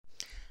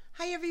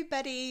Hi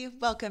everybody,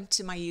 welcome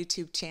to my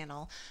YouTube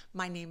channel.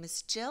 My name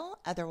is Jill,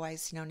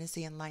 otherwise known as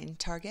the Enlightened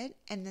Target,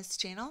 and this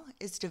channel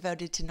is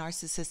devoted to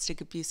narcissistic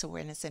abuse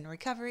awareness and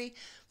recovery,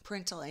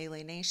 parental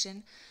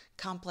alienation,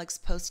 complex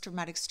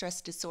post-traumatic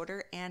stress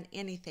disorder, and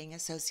anything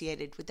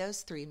associated with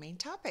those three main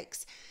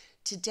topics.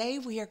 Today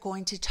we are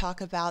going to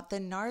talk about the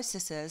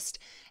narcissist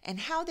and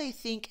how they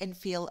think and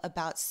feel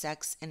about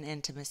sex and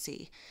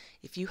intimacy.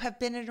 If you have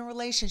been in a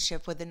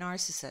relationship with a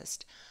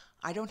narcissist,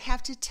 I don't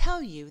have to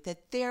tell you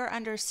that their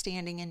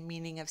understanding and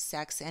meaning of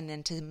sex and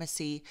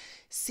intimacy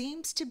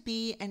seems to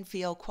be and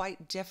feel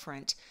quite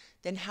different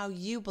than how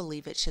you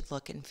believe it should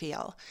look and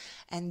feel.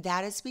 And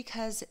that is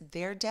because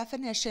their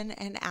definition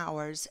and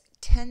ours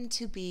tend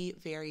to be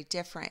very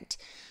different.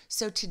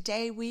 So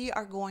today we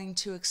are going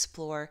to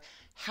explore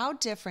how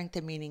different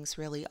the meanings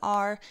really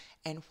are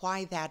and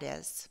why that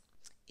is.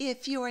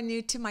 If you are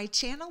new to my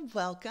channel,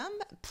 welcome.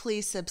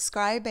 Please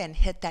subscribe and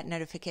hit that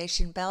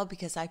notification bell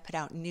because I put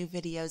out new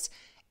videos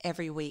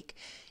every week.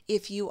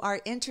 If you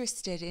are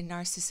interested in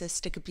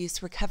narcissistic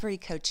abuse recovery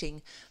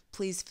coaching,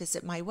 please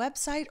visit my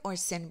website or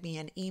send me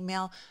an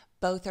email.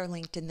 Both are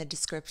linked in the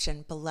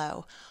description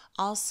below.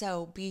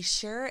 Also, be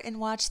sure and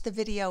watch the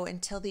video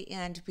until the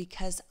end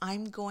because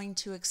I'm going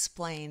to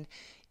explain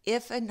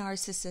if a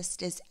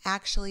narcissist is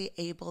actually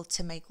able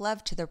to make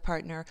love to their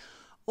partner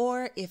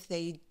or if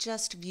they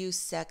just view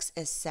sex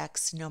as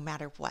sex no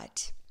matter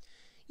what.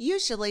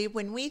 Usually,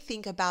 when we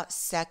think about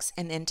sex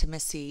and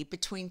intimacy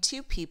between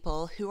two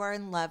people who are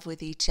in love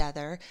with each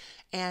other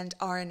and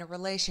are in a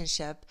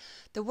relationship,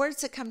 the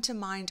words that come to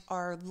mind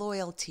are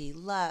loyalty,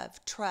 love,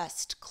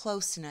 trust,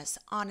 closeness,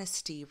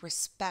 honesty,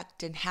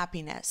 respect, and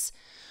happiness.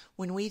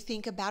 When we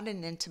think about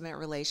an intimate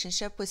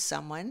relationship with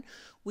someone,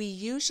 we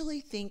usually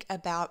think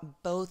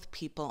about both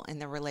people in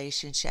the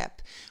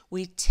relationship.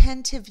 We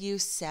tend to view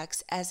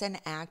sex as an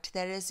act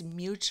that is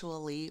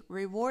mutually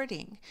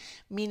rewarding,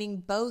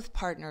 meaning both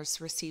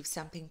partners receive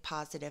something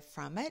positive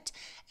from it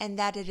and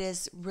that it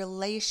is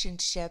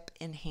relationship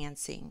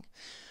enhancing.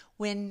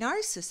 When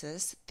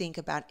narcissists think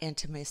about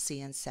intimacy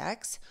and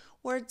sex,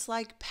 words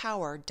like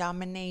power,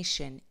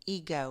 domination,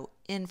 ego,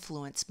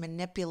 influence,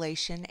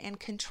 manipulation, and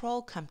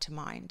control come to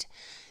mind.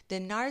 The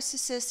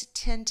narcissists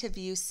tend to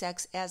view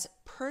sex as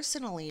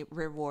personally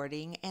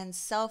rewarding and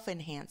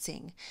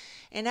self-enhancing.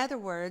 In other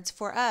words,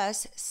 for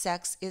us,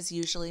 sex is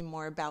usually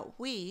more about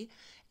we,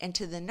 and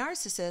to the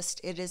narcissist,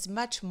 it is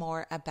much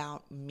more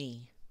about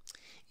me.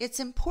 It's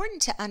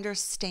important to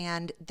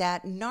understand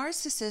that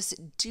narcissists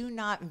do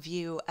not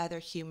view other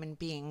human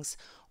beings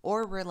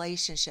or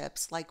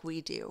relationships like we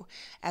do,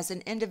 as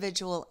an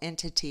individual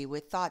entity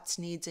with thoughts,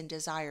 needs, and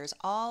desires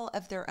all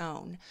of their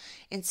own.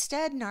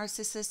 Instead,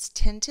 narcissists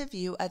tend to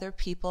view other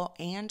people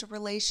and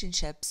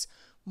relationships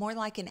more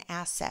like an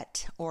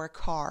asset or a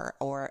car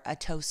or a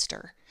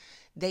toaster.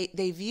 They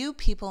view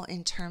people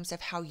in terms of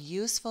how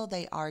useful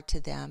they are to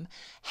them,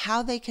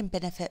 how they can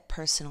benefit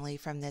personally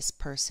from this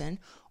person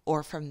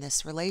or from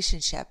this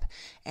relationship.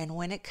 And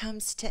when it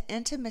comes to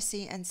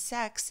intimacy and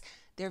sex,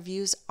 their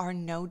views are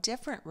no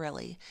different,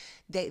 really.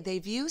 They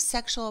view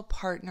sexual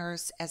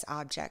partners as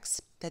objects,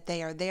 that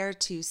they are there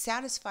to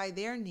satisfy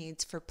their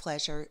needs for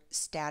pleasure,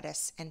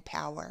 status, and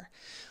power.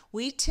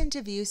 We tend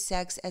to view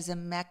sex as a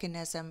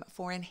mechanism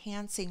for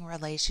enhancing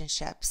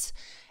relationships,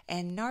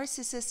 and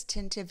narcissists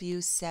tend to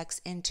view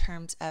sex in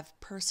terms of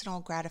personal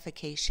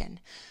gratification.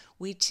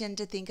 We tend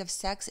to think of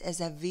sex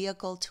as a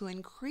vehicle to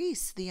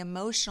increase the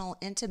emotional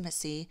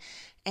intimacy,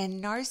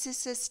 and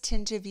narcissists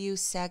tend to view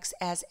sex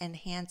as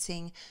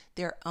enhancing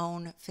their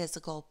own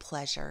physical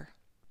pleasure.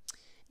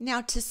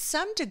 Now, to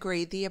some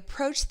degree, the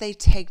approach they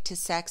take to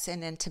sex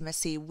and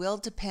intimacy will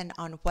depend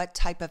on what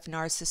type of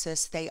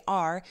narcissist they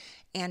are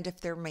and if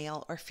they're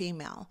male or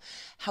female.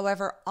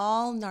 However,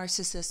 all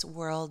narcissist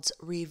worlds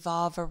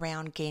revolve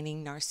around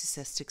gaining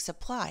narcissistic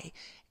supply.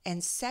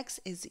 And sex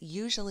is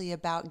usually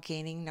about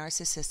gaining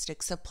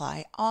narcissistic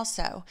supply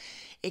also.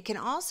 It can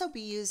also be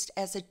used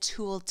as a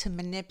tool to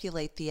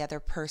manipulate the other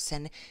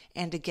person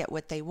and to get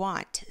what they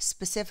want,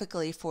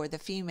 specifically for the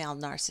female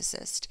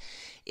narcissist.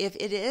 If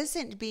it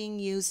isn't being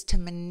used to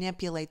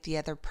manipulate the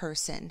other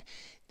person,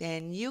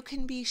 then you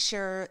can be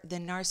sure the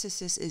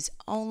narcissist is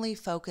only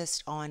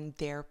focused on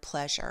their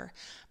pleasure.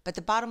 But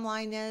the bottom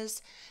line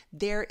is,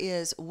 there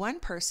is one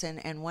person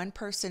and one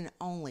person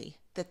only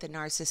that the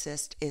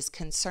narcissist is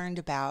concerned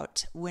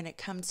about when it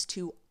comes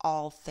to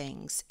all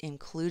things,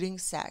 including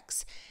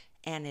sex,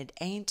 and it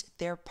ain't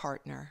their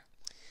partner.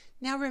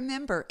 Now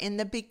remember, in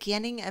the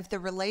beginning of the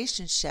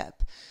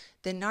relationship,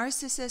 the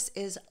narcissist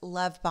is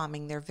love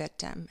bombing their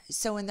victim.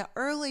 So in the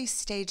early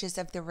stages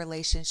of the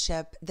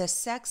relationship, the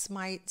sex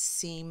might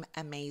seem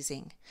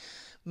amazing.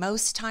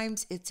 Most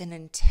times it's an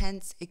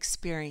intense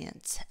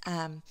experience.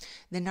 The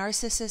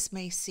narcissist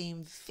may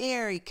seem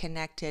very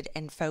connected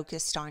and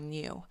focused on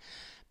you.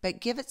 but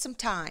give it some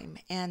time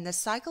and the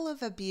cycle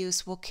of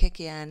abuse will kick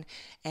in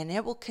and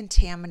it will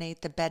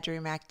contaminate the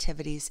bedroom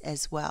activities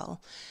as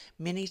well.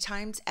 Many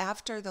times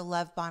after the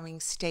love bombing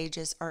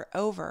stages are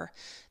over,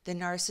 the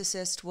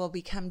narcissist will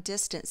become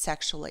distant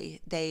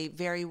sexually. They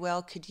very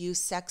well could use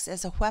sex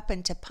as a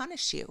weapon to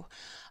punish you.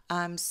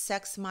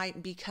 Sex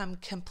might become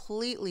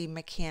completely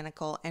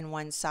mechanical and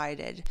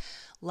one-sided.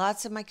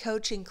 Lots of my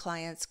coaching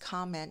clients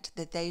comment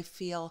that they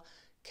feel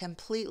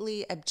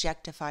completely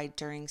objectified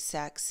during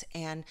sex,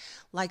 and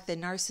like the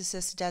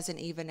narcissist doesn't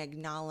even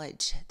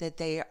acknowledge that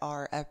they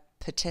are a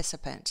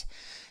participant.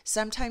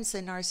 Sometimes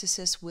the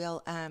narcissist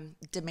will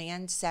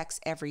demand sex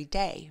every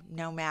day,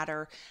 no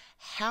matter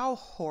how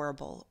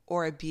horrible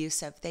or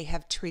abusive they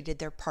have treated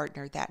their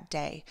partner that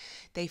day.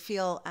 They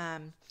feel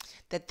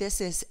that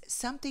this is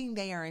something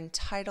they are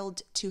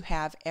entitled to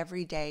have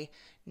every day,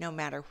 no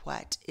matter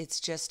what.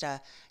 It's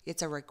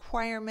a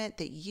requirement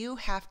that you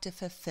have to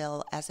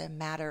fulfill as a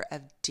matter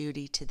of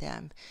duty to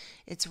them.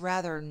 It's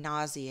rather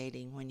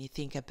nauseating when you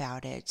think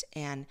about it.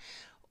 And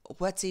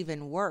what's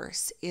even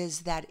worse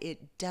is that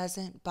it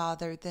doesn't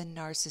bother the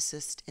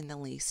narcissist in the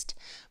least.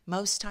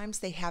 Most times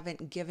they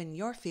haven't given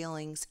your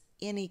feelings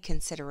any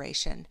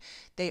consideration.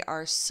 They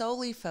are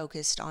solely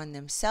focused on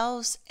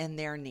themselves and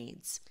their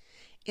needs.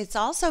 It's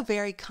also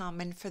very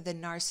common for the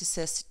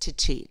narcissist to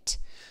cheat.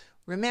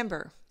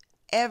 Remember,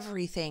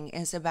 everything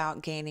is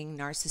about gaining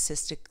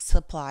narcissistic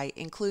supply,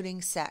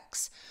 including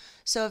sex.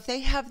 So if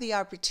they have the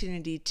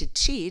opportunity to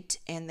cheat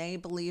and they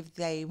believe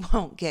they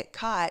won't get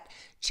caught,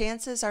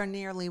 chances are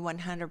nearly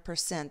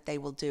 100% they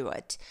will do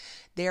it.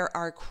 There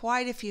are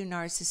quite a few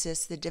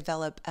narcissists that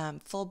develop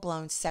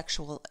full-blown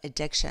sexual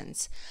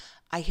addictions.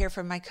 I hear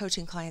from my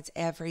coaching clients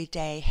every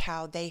day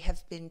how they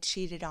have been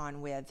cheated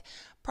on with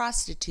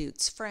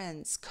prostitutes,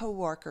 friends,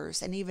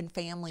 coworkers, and even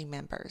family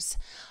members.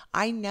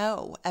 I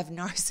know of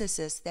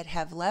narcissists that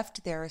have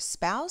left their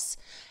spouse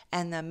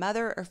and the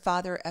mother or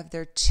father of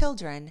their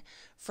children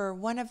for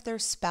one of their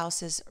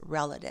spouse's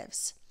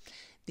relatives.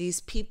 These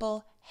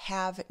people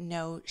have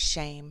no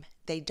shame.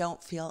 They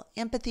don't feel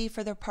empathy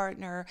for their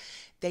partner.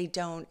 They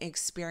don't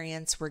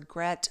experience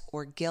regret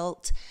or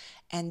guilt.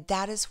 And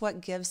that is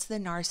what gives the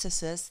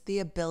narcissist the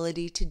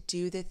ability to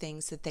do the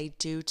things that they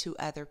do to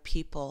other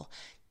people.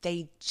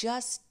 They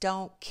just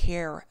don't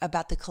care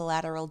about the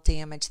collateral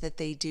damage that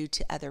they do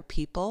to other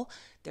people,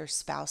 their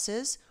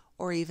spouses,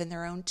 or even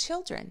their own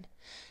children.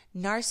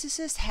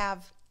 Narcissists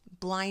have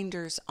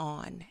blinders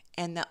on,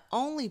 and the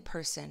only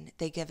person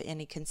they give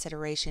any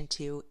consideration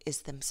to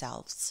is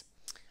themselves.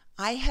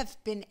 I have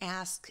been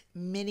asked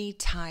many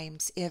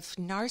times if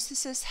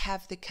narcissists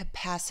have the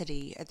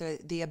capacity,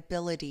 the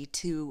ability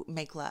to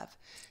make love.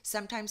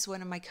 Sometimes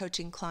one of my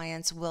coaching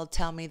clients will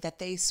tell me that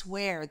they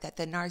swear that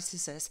the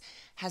narcissist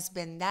has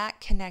been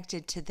that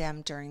connected to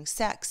them during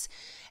sex.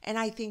 And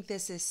I think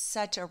this is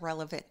such a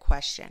relevant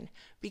question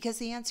because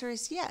the answer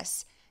is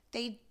yes,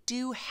 they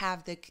do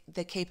have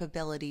the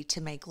capability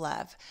to make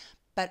love,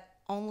 but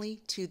only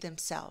to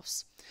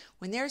themselves.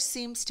 When there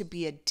seems to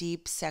be a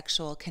deep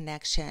sexual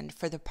connection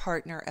for the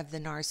partner of the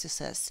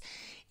narcissist,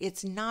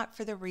 it's not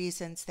for the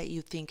reasons that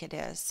you think it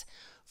is.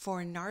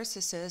 For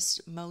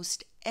narcissists,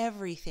 most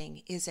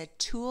everything is a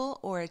tool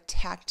or a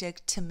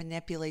tactic to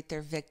manipulate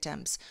their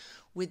victims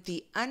with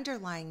the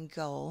underlying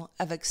goal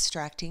of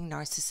extracting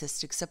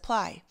narcissistic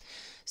supply.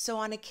 So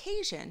on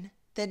occasion,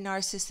 the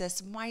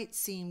narcissist might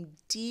seem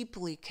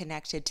deeply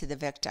connected to the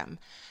victim.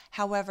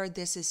 However,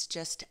 this is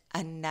just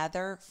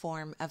another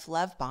form of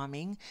love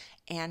bombing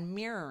and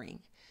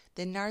mirroring.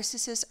 The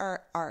narcissists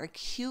are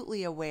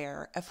acutely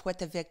aware of what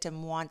the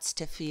victim wants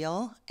to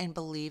feel and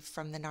believe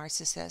from the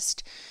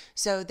narcissist.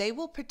 So they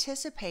will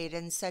participate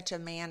in such a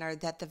manner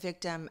that the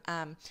victim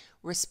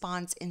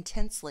responds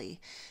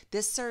intensely.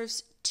 This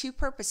serves two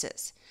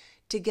purposes: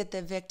 to get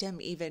the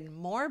victim even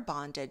more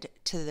bonded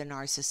to the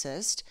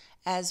narcissist,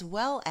 as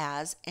well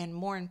as, and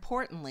more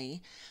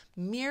importantly,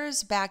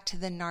 mirrors back to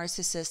the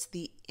narcissist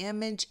the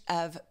image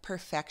of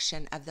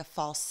perfection of the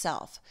false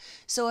self.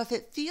 So if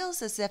it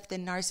feels as if the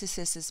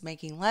narcissist is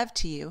making love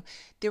to you,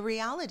 the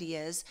reality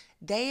is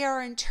they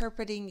are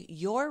interpreting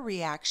your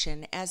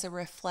reaction as a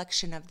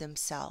reflection of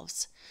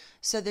themselves.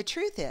 So the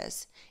truth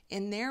is,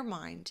 in their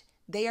mind,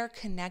 they are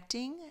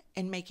connecting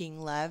and making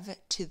love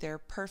to their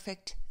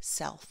perfect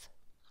self.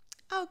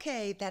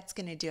 Okay, that's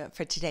going to do it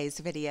for today's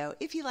video.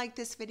 If you like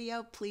this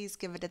video, please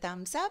give it a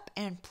thumbs up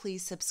and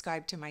please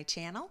subscribe to my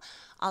channel.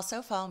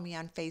 Also follow me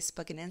on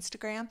Facebook and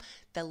Instagram.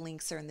 The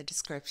links are in the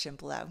description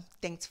below.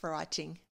 Thanks for watching.